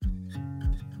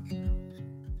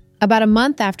About a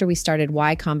month after we started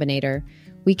Y Combinator,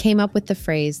 we came up with the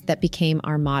phrase that became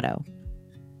our motto: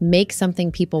 make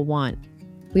something people want.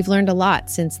 We've learned a lot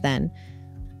since then,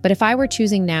 but if I were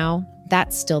choosing now,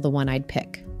 that's still the one I'd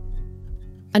pick.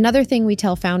 Another thing we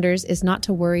tell founders is not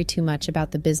to worry too much about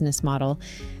the business model,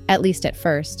 at least at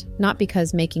first, not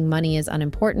because making money is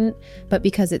unimportant, but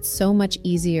because it's so much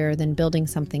easier than building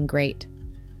something great.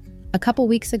 A couple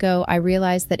weeks ago, I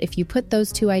realized that if you put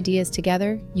those two ideas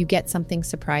together, you get something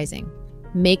surprising.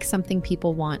 Make something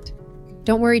people want.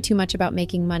 Don't worry too much about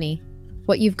making money.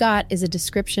 What you've got is a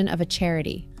description of a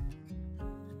charity.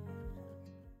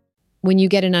 When you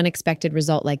get an unexpected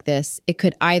result like this, it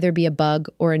could either be a bug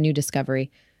or a new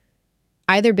discovery.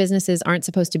 Either businesses aren't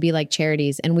supposed to be like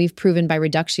charities, and we've proven by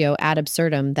reductio ad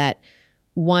absurdum that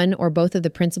one or both of the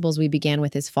principles we began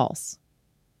with is false.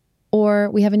 Or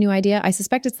we have a new idea. I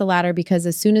suspect it's the latter because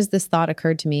as soon as this thought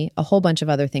occurred to me, a whole bunch of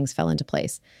other things fell into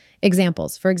place.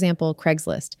 Examples. For example,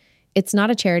 Craigslist. It's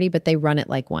not a charity, but they run it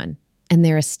like one. And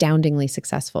they're astoundingly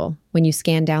successful. When you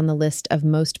scan down the list of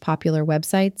most popular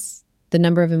websites, the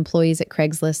number of employees at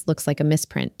Craigslist looks like a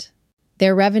misprint.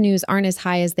 Their revenues aren't as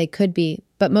high as they could be,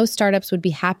 but most startups would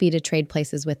be happy to trade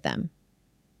places with them.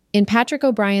 In Patrick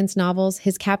O'Brian's novels,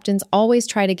 his captains always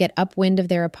try to get upwind of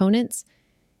their opponents.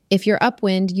 If you're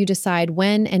upwind, you decide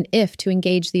when and if to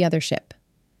engage the other ship.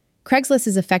 Craigslist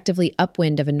is effectively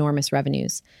upwind of enormous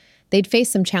revenues. They'd face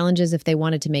some challenges if they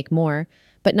wanted to make more,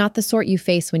 but not the sort you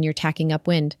face when you're tacking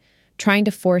upwind, trying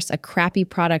to force a crappy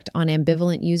product on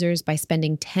ambivalent users by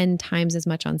spending 10 times as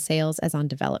much on sales as on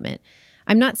development.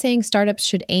 I'm not saying startups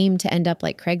should aim to end up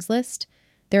like Craigslist.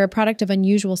 They're a product of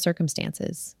unusual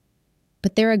circumstances.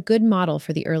 But they're a good model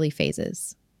for the early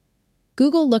phases.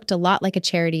 Google looked a lot like a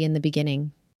charity in the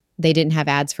beginning. They didn't have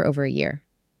ads for over a year.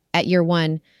 At year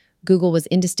one, Google was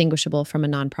indistinguishable from a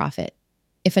nonprofit.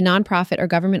 If a nonprofit or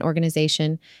government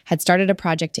organization had started a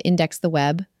project to index the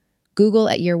web, Google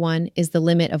at year one is the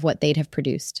limit of what they'd have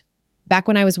produced. Back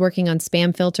when I was working on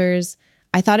spam filters,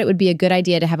 I thought it would be a good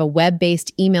idea to have a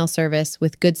web-based email service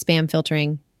with good spam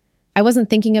filtering. I wasn't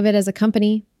thinking of it as a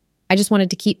company. I just wanted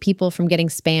to keep people from getting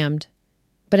spammed.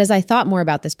 But as I thought more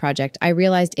about this project, I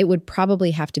realized it would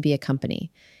probably have to be a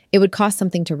company. It would cost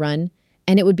something to run,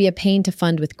 and it would be a pain to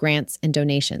fund with grants and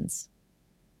donations.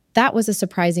 That was a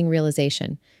surprising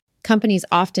realization. Companies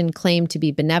often claim to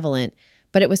be benevolent,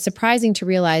 but it was surprising to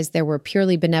realize there were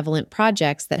purely benevolent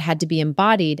projects that had to be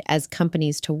embodied as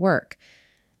companies to work.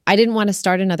 I didn't want to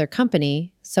start another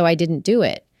company, so I didn't do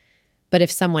it. But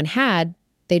if someone had,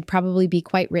 they'd probably be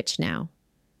quite rich now.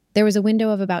 There was a window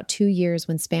of about 2 years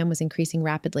when spam was increasing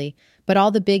rapidly, but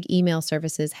all the big email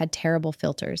services had terrible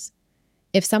filters.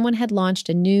 If someone had launched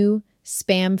a new,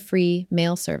 spam-free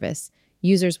mail service,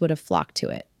 users would have flocked to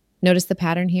it. Notice the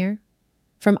pattern here?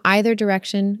 From either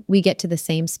direction, we get to the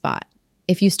same spot.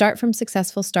 If you start from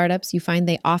successful startups, you find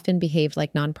they often behave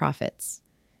like nonprofits.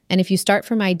 And if you start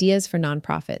from ideas for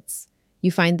nonprofits, you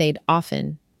find they'd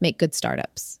often make good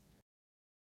startups.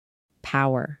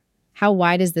 Power. How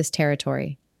wide is this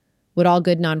territory? Would all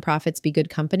good nonprofits be good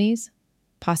companies?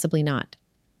 Possibly not.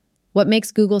 What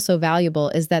makes Google so valuable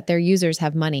is that their users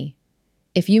have money.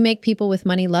 If you make people with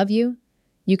money love you,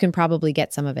 you can probably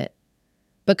get some of it.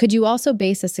 But could you also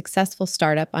base a successful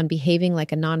startup on behaving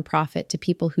like a nonprofit to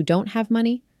people who don't have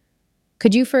money?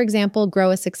 Could you, for example,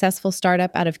 grow a successful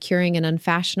startup out of curing an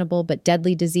unfashionable but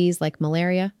deadly disease like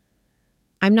malaria?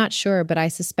 I'm not sure, but I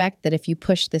suspect that if you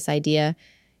pushed this idea,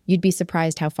 you'd be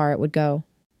surprised how far it would go.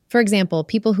 For example,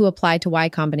 people who apply to Y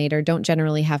Combinator don't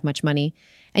generally have much money,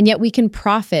 and yet we can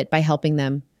profit by helping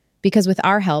them, because with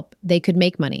our help, they could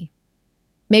make money.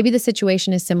 Maybe the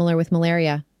situation is similar with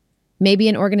malaria. Maybe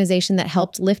an organization that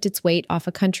helped lift its weight off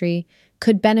a country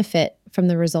could benefit from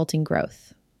the resulting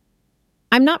growth.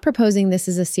 I'm not proposing this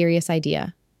is a serious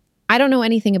idea. I don't know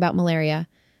anything about malaria,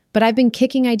 but I've been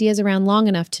kicking ideas around long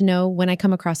enough to know when I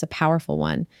come across a powerful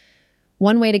one.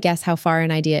 One way to guess how far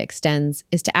an idea extends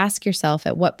is to ask yourself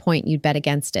at what point you'd bet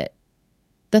against it.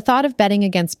 The thought of betting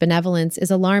against benevolence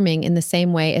is alarming in the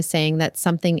same way as saying that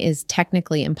something is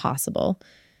technically impossible.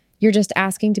 You're just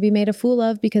asking to be made a fool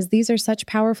of because these are such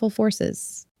powerful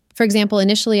forces. For example,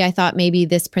 initially I thought maybe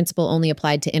this principle only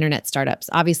applied to internet startups.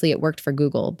 Obviously it worked for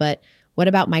Google, but what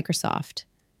about Microsoft?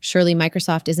 Surely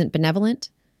Microsoft isn't benevolent?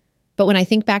 But when I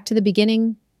think back to the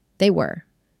beginning, they were.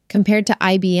 Compared to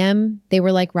IBM, they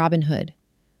were like Robin Hood.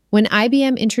 When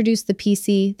IBM introduced the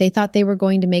PC, they thought they were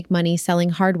going to make money selling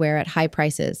hardware at high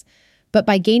prices. But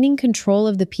by gaining control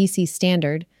of the PC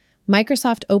standard,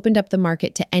 Microsoft opened up the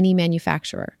market to any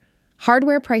manufacturer.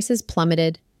 Hardware prices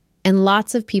plummeted, and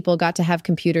lots of people got to have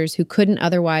computers who couldn't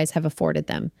otherwise have afforded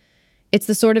them. It's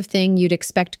the sort of thing you'd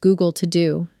expect Google to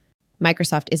do.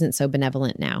 Microsoft isn't so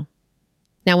benevolent now.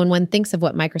 Now, when one thinks of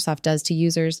what Microsoft does to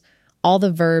users, all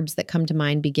the verbs that come to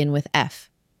mind begin with F,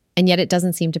 and yet it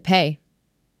doesn't seem to pay.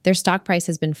 Their stock price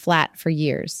has been flat for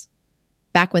years.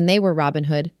 Back when they were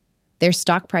Robinhood, their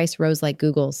stock price rose like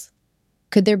Google's.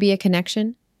 Could there be a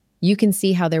connection? You can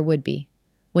see how there would be.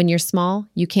 When you're small,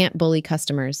 you can't bully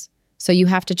customers, so you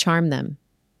have to charm them.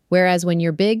 Whereas when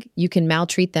you're big, you can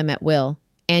maltreat them at will,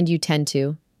 and you tend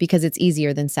to, because it's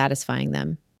easier than satisfying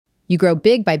them. You grow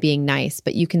big by being nice,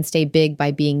 but you can stay big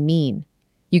by being mean.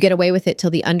 You get away with it till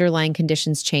the underlying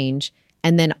conditions change,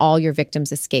 and then all your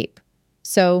victims escape.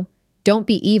 So, don't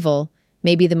be evil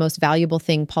may be the most valuable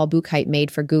thing Paul Buchheit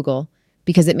made for Google,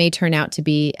 because it may turn out to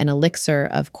be an elixir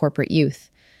of corporate youth.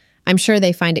 I'm sure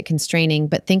they find it constraining,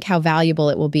 but think how valuable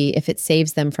it will be if it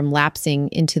saves them from lapsing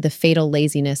into the fatal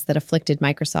laziness that afflicted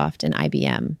Microsoft and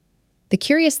IBM. The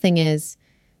curious thing is,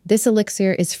 this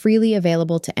elixir is freely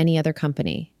available to any other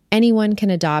company. Anyone can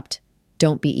adopt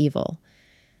 "don't be evil."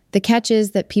 The catch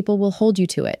is that people will hold you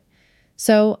to it.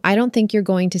 So I don't think you're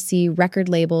going to see record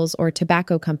labels or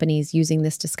tobacco companies using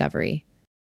this discovery.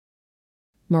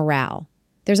 Morale.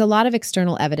 There's a lot of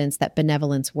external evidence that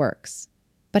benevolence works.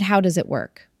 But how does it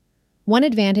work? One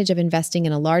advantage of investing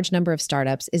in a large number of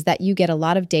startups is that you get a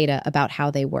lot of data about how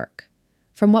they work.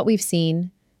 From what we've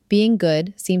seen, being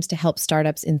good seems to help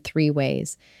startups in 3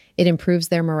 ways. It improves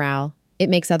their morale, it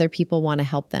makes other people want to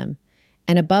help them,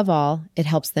 and above all, it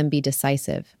helps them be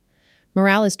decisive.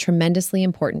 Morale is tremendously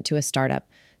important to a startup,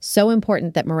 so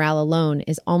important that morale alone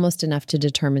is almost enough to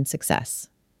determine success.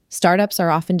 Startups are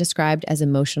often described as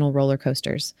emotional roller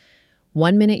coasters.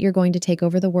 One minute you're going to take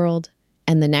over the world,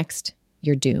 and the next,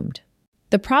 you're doomed.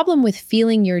 The problem with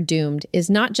feeling you're doomed is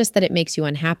not just that it makes you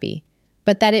unhappy,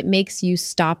 but that it makes you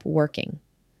stop working.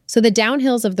 So the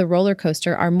downhills of the roller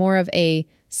coaster are more of a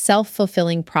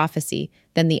self-fulfilling prophecy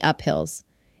than the uphills.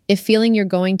 If feeling you're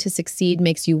going to succeed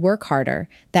makes you work harder,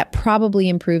 that probably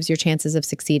improves your chances of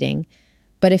succeeding.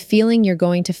 But if feeling you're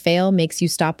going to fail makes you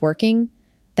stop working,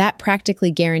 that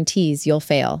practically guarantees you'll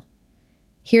fail.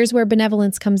 Here's where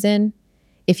benevolence comes in.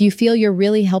 If you feel you're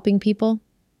really helping people,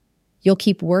 you'll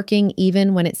keep working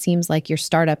even when it seems like your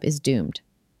startup is doomed.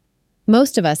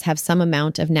 Most of us have some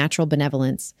amount of natural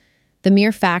benevolence. The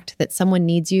mere fact that someone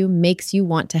needs you makes you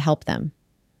want to help them.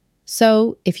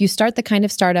 So, if you start the kind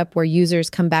of startup where users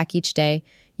come back each day,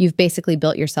 you've basically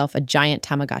built yourself a giant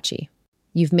Tamagotchi.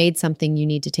 You've made something you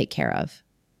need to take care of.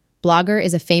 Blogger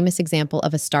is a famous example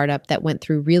of a startup that went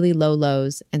through really low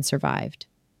lows and survived.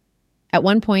 At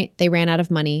one point, they ran out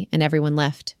of money and everyone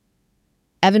left.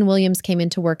 Evan Williams came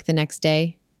into work the next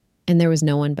day, and there was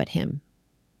no one but him.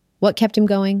 What kept him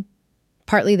going?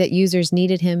 Partly that users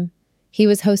needed him. He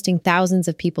was hosting thousands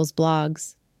of people's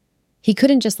blogs. He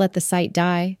couldn't just let the site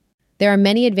die. There are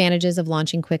many advantages of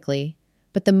launching quickly,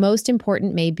 but the most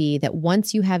important may be that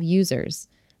once you have users,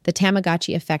 the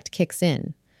Tamagotchi effect kicks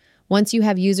in. Once you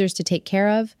have users to take care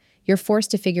of, you're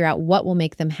forced to figure out what will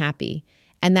make them happy,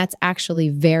 and that's actually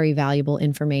very valuable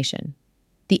information.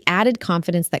 The added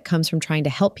confidence that comes from trying to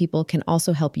help people can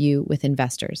also help you with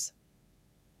investors.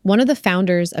 One of the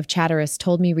founders of Chatterus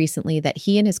told me recently that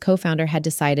he and his co-founder had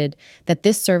decided that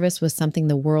this service was something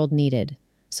the world needed,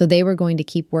 so they were going to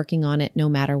keep working on it no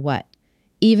matter what,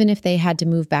 even if they had to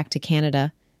move back to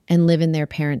Canada and live in their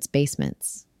parents'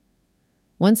 basements.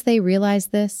 Once they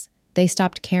realized this, they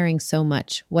stopped caring so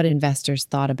much what investors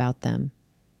thought about them.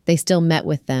 They still met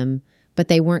with them, but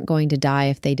they weren't going to die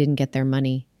if they didn't get their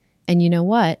money. And you know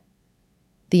what?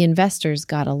 The investors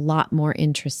got a lot more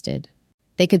interested.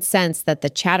 They could sense that the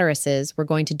Chatteruses were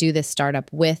going to do this startup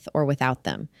with or without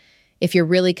them. If you're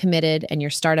really committed and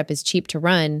your startup is cheap to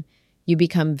run, you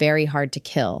become very hard to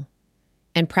kill.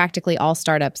 And practically all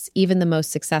startups, even the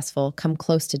most successful, come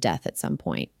close to death at some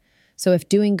point. So if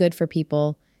doing good for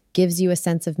people gives you a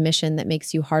sense of mission that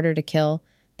makes you harder to kill,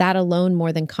 that alone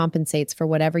more than compensates for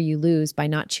whatever you lose by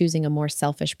not choosing a more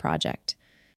selfish project.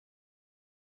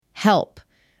 Help.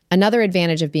 Another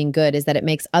advantage of being good is that it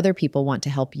makes other people want to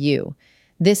help you.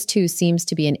 This too seems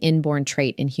to be an inborn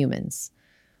trait in humans.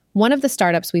 One of the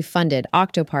startups we've funded,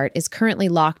 Octopart, is currently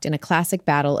locked in a classic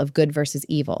battle of good versus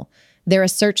evil. They're a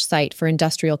search site for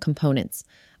industrial components.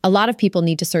 A lot of people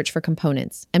need to search for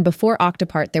components, and before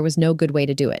Octopart, there was no good way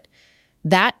to do it.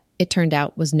 That, it turned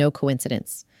out, was no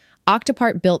coincidence.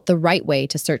 Octopart built the right way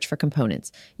to search for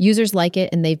components. Users like it,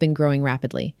 and they've been growing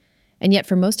rapidly. And yet,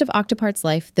 for most of Octopart's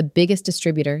life, the biggest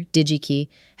distributor, DigiKey,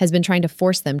 has been trying to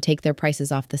force them take their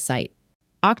prices off the site.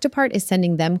 Octopart is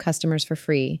sending them customers for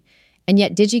free, and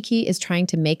yet DigiKey is trying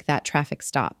to make that traffic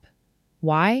stop.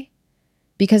 Why?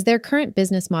 Because their current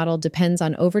business model depends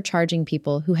on overcharging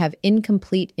people who have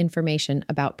incomplete information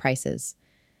about prices.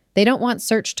 They don't want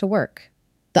search to work.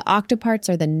 The Octoparts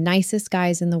are the nicest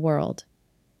guys in the world.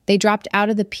 They dropped out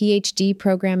of the PhD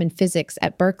program in physics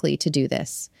at Berkeley to do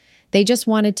this. They just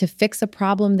wanted to fix a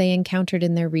problem they encountered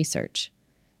in their research.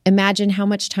 Imagine how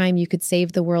much time you could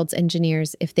save the world's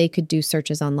engineers if they could do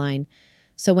searches online.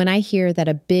 So when I hear that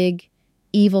a big,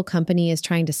 evil company is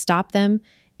trying to stop them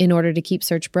in order to keep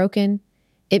search broken,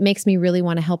 it makes me really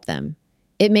want to help them.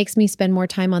 It makes me spend more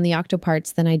time on the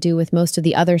Octoparts than I do with most of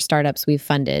the other startups we've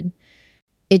funded.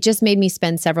 It just made me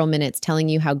spend several minutes telling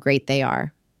you how great they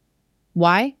are.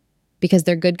 Why? Because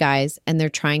they're good guys and they're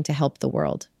trying to help the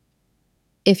world.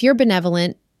 If you're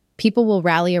benevolent, people will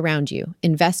rally around you: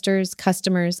 investors,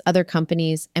 customers, other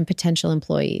companies, and potential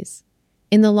employees.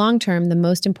 In the long term, the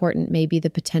most important may be the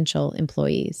potential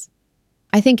employees.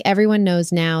 I think everyone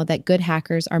knows now that good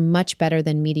hackers are much better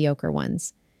than mediocre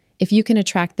ones. If you can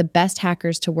attract the best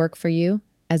hackers to work for you,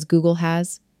 as Google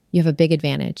has, you have a big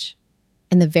advantage.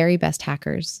 And the very best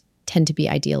hackers tend to be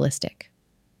idealistic.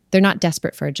 They're not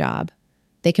desperate for a job.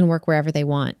 They can work wherever they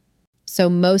want. So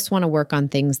most want to work on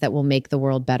things that will make the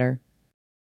world better.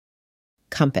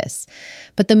 Compass.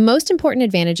 But the most important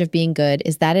advantage of being good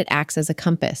is that it acts as a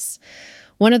compass.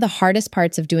 One of the hardest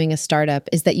parts of doing a startup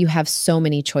is that you have so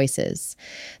many choices.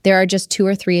 There are just 2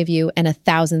 or 3 of you and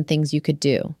 1,000 things you could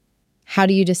do. How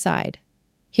do you decide?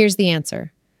 Here's the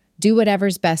answer. Do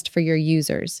whatever's best for your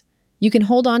users. You can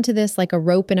hold on to this like a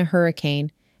rope in a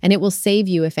hurricane, and it will save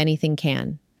you if anything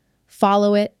can.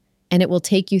 Follow it, and it will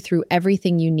take you through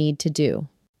everything you need to do.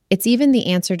 It's even the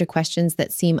answer to questions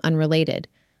that seem unrelated,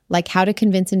 like how to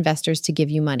convince investors to give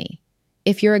you money.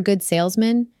 If you're a good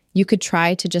salesman, you could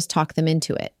try to just talk them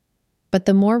into it. But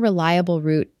the more reliable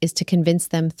route is to convince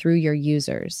them through your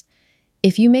users.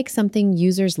 If you make something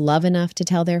users love enough to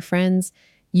tell their friends,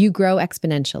 you grow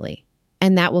exponentially,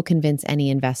 and that will convince any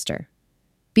investor.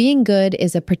 Being good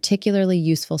is a particularly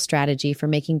useful strategy for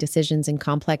making decisions in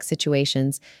complex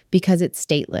situations because it's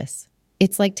stateless.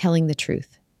 It's like telling the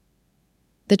truth.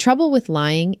 The trouble with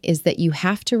lying is that you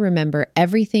have to remember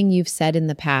everything you've said in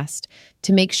the past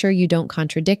to make sure you don't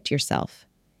contradict yourself.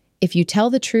 If you tell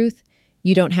the truth,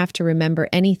 you don't have to remember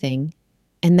anything,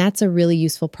 and that's a really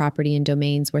useful property in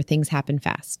domains where things happen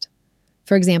fast.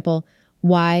 For example,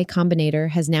 Y Combinator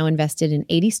has now invested in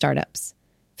 80 startups,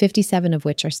 57 of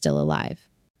which are still alive.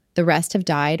 The rest have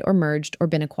died or merged or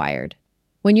been acquired.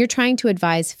 When you're trying to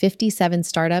advise 57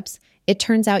 startups, it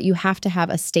turns out you have to have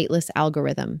a stateless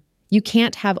algorithm. You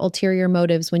can't have ulterior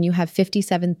motives when you have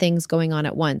 57 things going on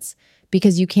at once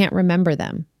because you can't remember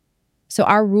them. So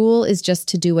our rule is just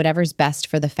to do whatever's best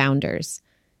for the founders.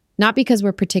 Not because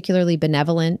we're particularly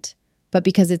benevolent, but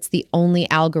because it's the only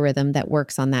algorithm that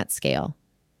works on that scale.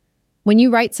 When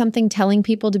you write something telling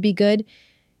people to be good,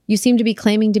 you seem to be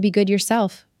claiming to be good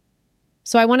yourself.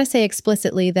 So I want to say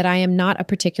explicitly that I am not a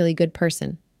particularly good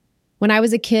person. When I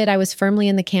was a kid, I was firmly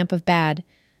in the camp of bad.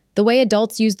 The way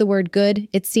adults use the word good,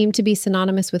 it seemed to be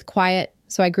synonymous with quiet,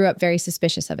 so I grew up very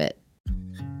suspicious of it.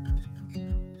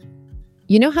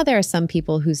 You know how there are some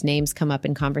people whose names come up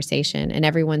in conversation and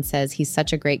everyone says he's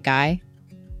such a great guy?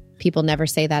 People never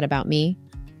say that about me.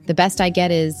 The best I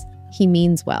get is, he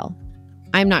means well.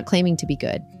 I'm not claiming to be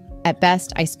good. At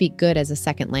best, I speak good as a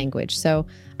second language, so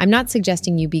I'm not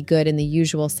suggesting you be good in the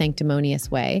usual sanctimonious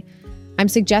way. I'm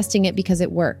suggesting it because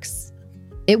it works.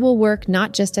 It will work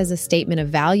not just as a statement of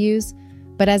values,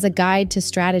 but as a guide to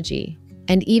strategy,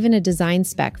 and even a design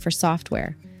spec for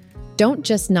software. Don't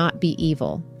just not be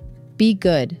evil. Be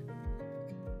good,